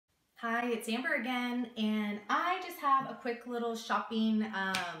Hi, it's Amber again, and I just have a quick little shopping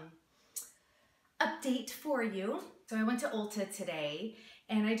update for you. So I went to Ulta today,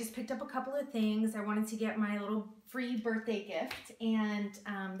 and I just picked up a couple of things. I wanted to get my little free birthday gift, and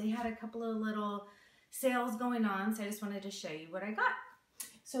they had a couple of little sales going on, so I just wanted to show you what I got.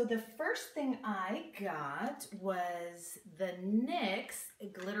 So the first thing I got was the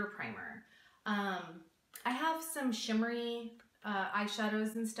NYX glitter primer. I have some shimmery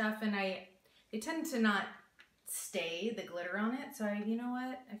eyeshadows and stuff, and they tend to not stay, the glitter on it. So you know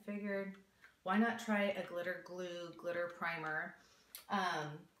what? I figured, why not try a glitter glue, glitter primer,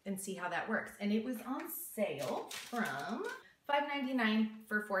 and see how that works. And it was on sale from $5.99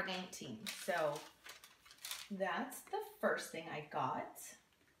 for $4.19. So that's the first thing I got.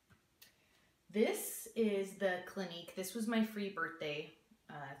 This is the Clinique. This was my free birthday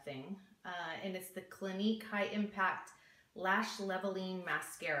thing. And it's the Clinique High Impact Lash Leveling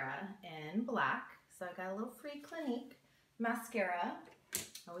Mascara in black. So I got a little free Clinique mascara.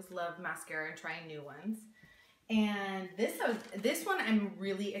 I always love mascara and trying new ones. And this one I'm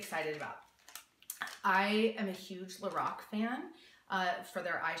really excited about. I am a huge Lorac fan for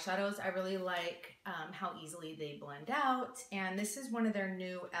their eyeshadows. I really like how easily they blend out. And this is one of their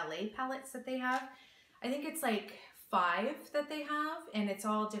new LA palettes that they have. I think it's like 5 that they have, and it's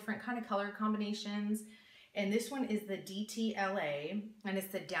all different kind of color combinations. And this one is the DTLA, and it's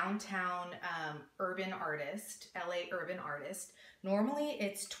the Downtown Urban Artist, LA Urban Artist. Normally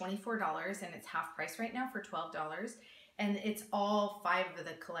it's $24, and it's half price right now for $12. And it's all 5 of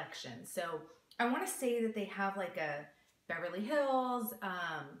the collection. So I want to say that they have like a Beverly Hills,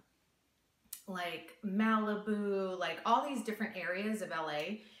 like Malibu, like all these different areas of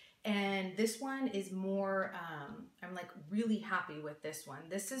LA. And this one is more, I'm like really happy with this one.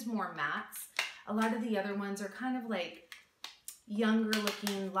 This is more mattes. A lot of the other ones are kind of like younger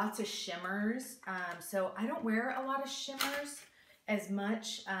looking, lots of shimmers. So I don't wear a lot of shimmers as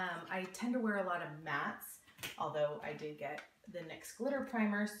much. I tend to wear a lot of mattes, although I did get the NYX glitter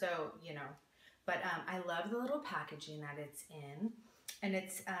primer, so you know. But I love the little packaging that it's in. And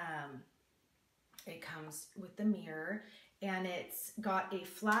it's, it comes with the mirror. And it's got a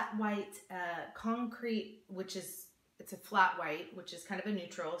flat white concrete, it's a flat white, which is kind of a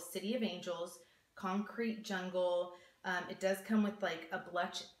neutral, City of Angels, concrete jungle. It does come with like a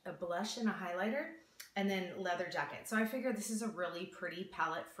blush and a highlighter, and then leather jacket. So I figured this is a really pretty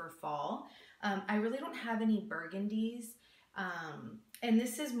palette for fall. I really don't have any burgundies. And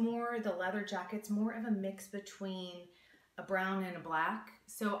this is more, the leather jacket's more of a mix between a brown and a black.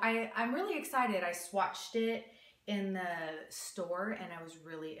 So I'm really excited. I swatched it in the store, and I was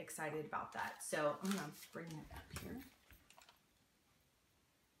really excited about that. So I'm gonna bring it up here,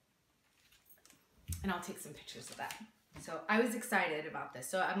 and I'll take some pictures of that. So I was excited about this.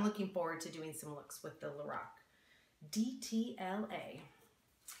 So I'm looking forward to doing some looks with the Lorac DTLA.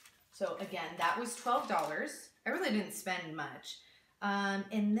 So again, that was $12. I really didn't spend much.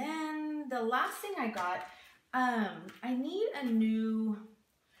 And then the last thing I got, I need a new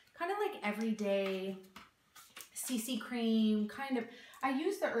kind of like everyday CC cream, kind of. I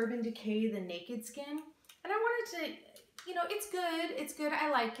use the Urban Decay, the Naked Skin, and I wanted to, you know, it's good,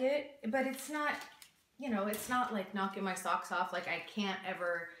 I like it, but it's not, you know, it's not like knocking my socks off, like I can't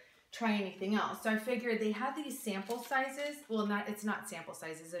ever try anything else. So I figured they had these sample sizes, well, it's not sample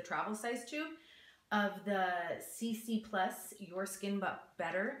sizes, a travel size tube of the CC Plus Your Skin But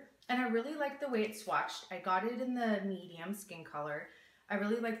Better, and I really like the way it's swatched. I got it in the medium skin color. I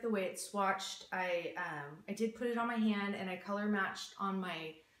really like the way it's swatched. I did put it on my hand, and I color matched on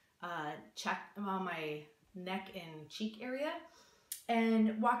my on my neck and cheek area.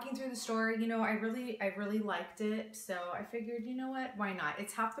 And walking through the store, you know, I really liked it. So I figured, you know what, why not?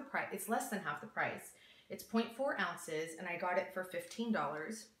 It's half the price. It's less than half the price. It's 0.4 ounces, and I got it for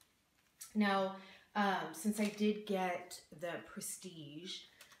 $15. Now, since I did get the Prestige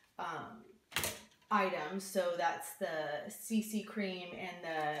items, so that's the CC cream and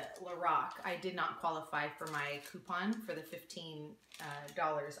the Lorac, I did not qualify for my coupon for the $15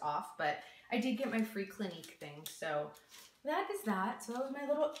 off, but I did get my free Clinique thing. So that is that. So that was my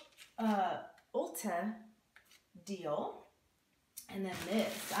little Ulta deal. And then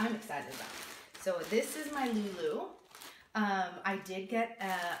this I'm excited about. So this is my Lulu. I did get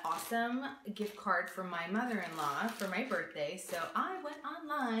an awesome gift card from my mother-in-law for my birthday. So I went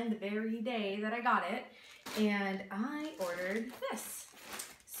online the very day that I got it, and I ordered this.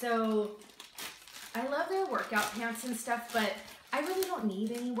 So I love their workout pants and stuff, but I really don't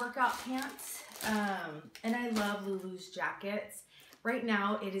need any workout pants. And I love Lulu's jackets. Right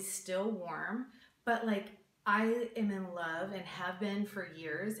now it is still warm, but like I am in love and have been for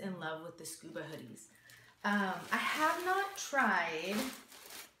years in love with the scuba hoodies. I have not tried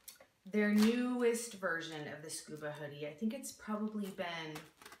their newest version of the scuba hoodie. I think it's probably been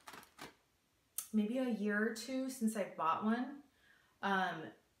maybe a year or two since I bought one.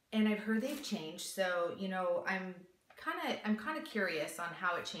 And I've heard they've changed. So, you know, I'm kind of curious on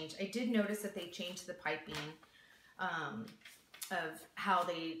how it changed. I did notice that they changed the piping of how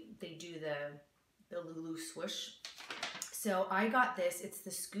they do the Lulu swoosh. So I got this. It's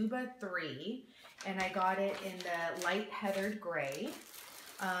the Scuba 3, and I got it in the light heathered gray.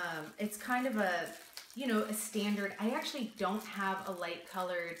 It's kind of a, you know, a standard. I actually don't have a light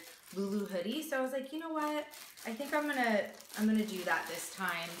colored Lulu hoodie, so I was like, you know what? I think I'm gonna do that this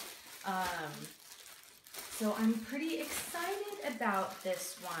time. So I'm pretty excited about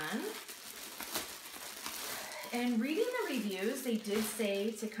this one. And reading the reviews, they did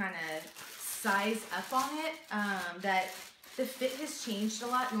say to kind of size up on it, that the fit has changed a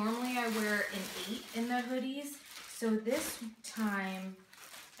lot. Normally I wear an 8 in the hoodies. So this time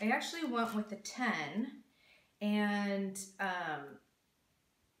I actually went with the 10, and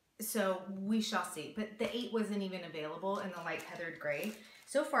so we shall see. But the 8 wasn't even available in the light heathered gray.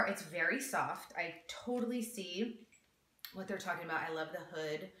 So far it's very soft. I totally see what they're talking about. I love the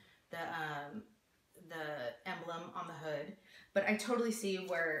hood, the emblem on the hood, but I totally see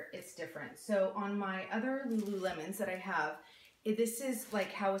where it's different. So on my other Lululemons that I have, this is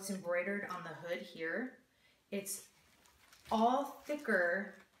like how it's embroidered on the hood here. It's all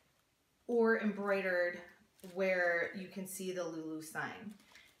thicker or embroidered where you can see the Lulu sign.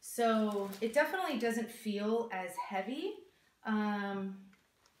 So it definitely doesn't feel as heavy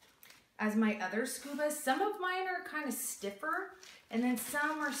as my other Scubas. Some of mine are kind of stiffer, and then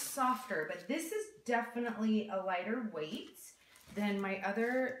some are softer, but this is definitely a lighter weight than my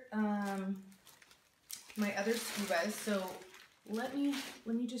other Scubas. So let me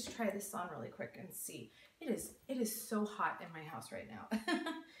just try this on really quick and see. It is so hot in my house right now.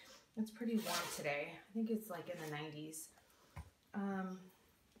 It's pretty warm today. I think it's like in the 90s.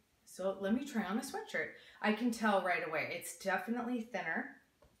 So let me try on a sweatshirt. I can tell right away it's definitely thinner.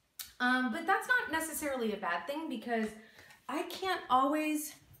 But that's not necessarily a bad thing, because I can't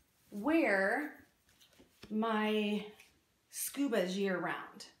always wear my Scubas year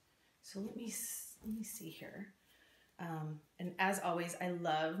round. So let me see here. And as always, I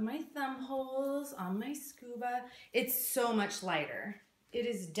love my thumb holes on my Scuba. It's so much lighter. It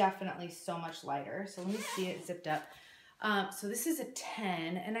is definitely so much lighter. So let me see it zipped up. So this is a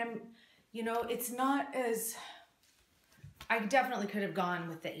 10, and you know, it's not as, I definitely could have gone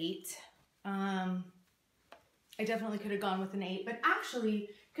with the 8. I definitely could have gone with an 8, but actually,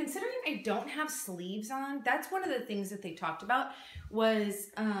 considering I don't have sleeves on, that's one of the things that they talked about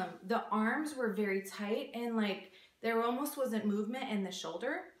was the arms were very tight, and like there almost wasn't movement in the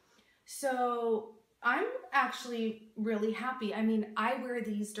shoulder. So I'm actually really happy. I mean, I wear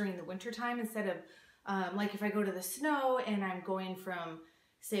these during the winter time instead of like if I go to the snow and I'm going from,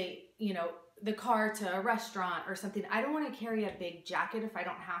 say, you know, the car to a restaurant or something. I don't want to carry a big jacket if I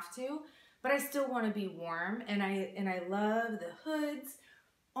don't have to, but I still want to be warm, and I love the hoods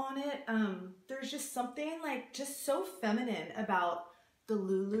on it. There's just something like just so feminine about the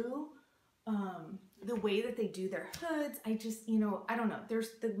Lulu, the way that they do their hoods. I just, you know, I don't know. There's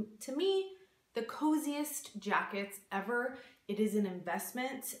to me, the coziest jackets ever. It is an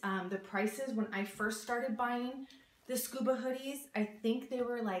investment. The prices when I first started buying the Scuba hoodies, I think they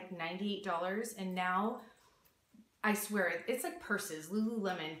were like $98, and now I swear it's like purses.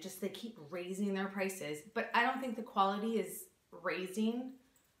 Lululemon, just they keep raising their prices, but I don't think the quality is raising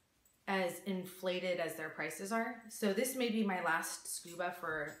as inflated as their prices are. So this may be my last Scuba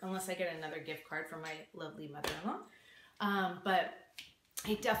unless I get another gift card from my lovely mother-in-law. But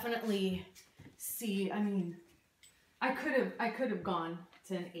I definitely see, I mean, I could have gone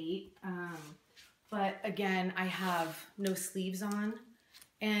to an 8. But again, I have no sleeves on,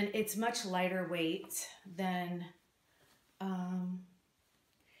 and it's much lighter weight than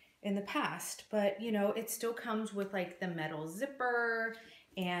in the past. But, you know, it still comes with like the metal zipper,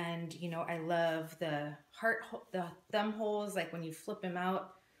 and, you know, I love the the thumb holes. Like when you flip them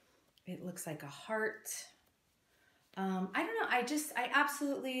out, it looks like a heart. I don't know. I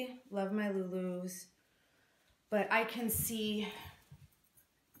absolutely love my Lulus, but I can see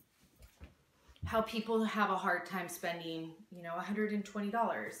how people have a hard time spending, you know,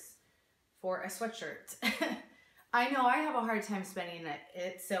 $120 for a sweatshirt. I know I have a hard time spending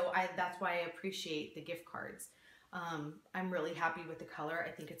it, so that's why I appreciate the gift cards. I'm really happy with the color.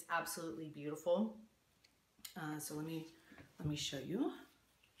 I think it's absolutely beautiful. So let me show you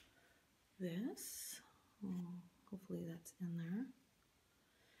this. Hopefully that's in there.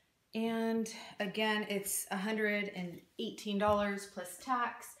 And again, it's $118 plus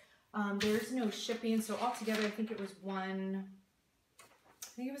tax. There's no shipping, so altogether I think it was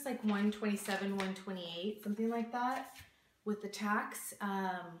like 127, 128, something like that with the tax.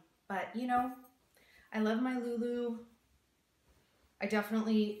 But you know, I love my Lulu. I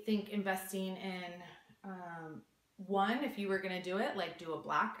definitely think investing in one, if you were gonna do it, like do a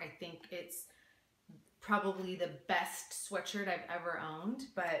black. I think it's probably the best sweatshirt I've ever owned.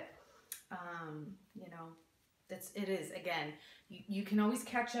 But you know, it is again. You can always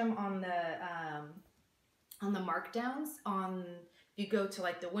catch them on the markdowns. If you go to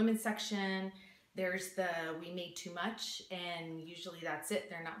like the women's section, there's the we made too much, and usually that's it.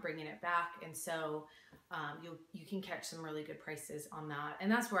 They're not bringing it back, and so you can catch some really good prices on that. And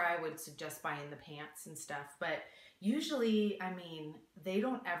that's where I would suggest buying the pants and stuff. But usually, I mean, they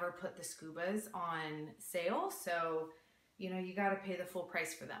don't ever put the scubas on sale, so you know, you got to pay the full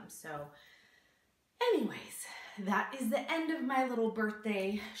price for them. So anyways, that is the end of my little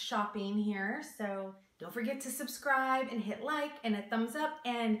birthday shopping here. So don't forget to subscribe and hit like and a thumbs up,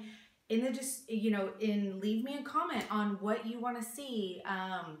 and leave me a comment on what you want to see,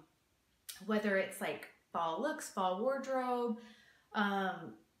 whether it's like fall looks, fall wardrobe.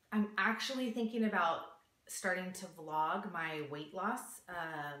 I'm actually thinking about starting to vlog my weight loss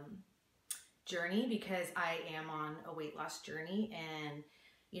journey, because I am on a weight loss journey, and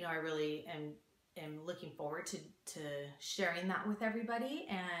you know, I really am looking forward to sharing that with everybody,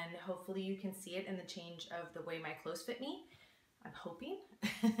 and hopefully you can see it in the change of the way my clothes fit me. I'm hoping.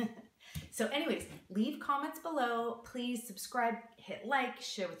 So anyways, leave comments below. Please subscribe, hit like,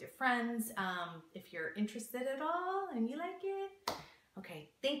 share with your friends if you're interested at all and you like it.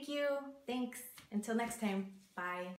 Okay, thank you. Thanks. Until next time. Bye.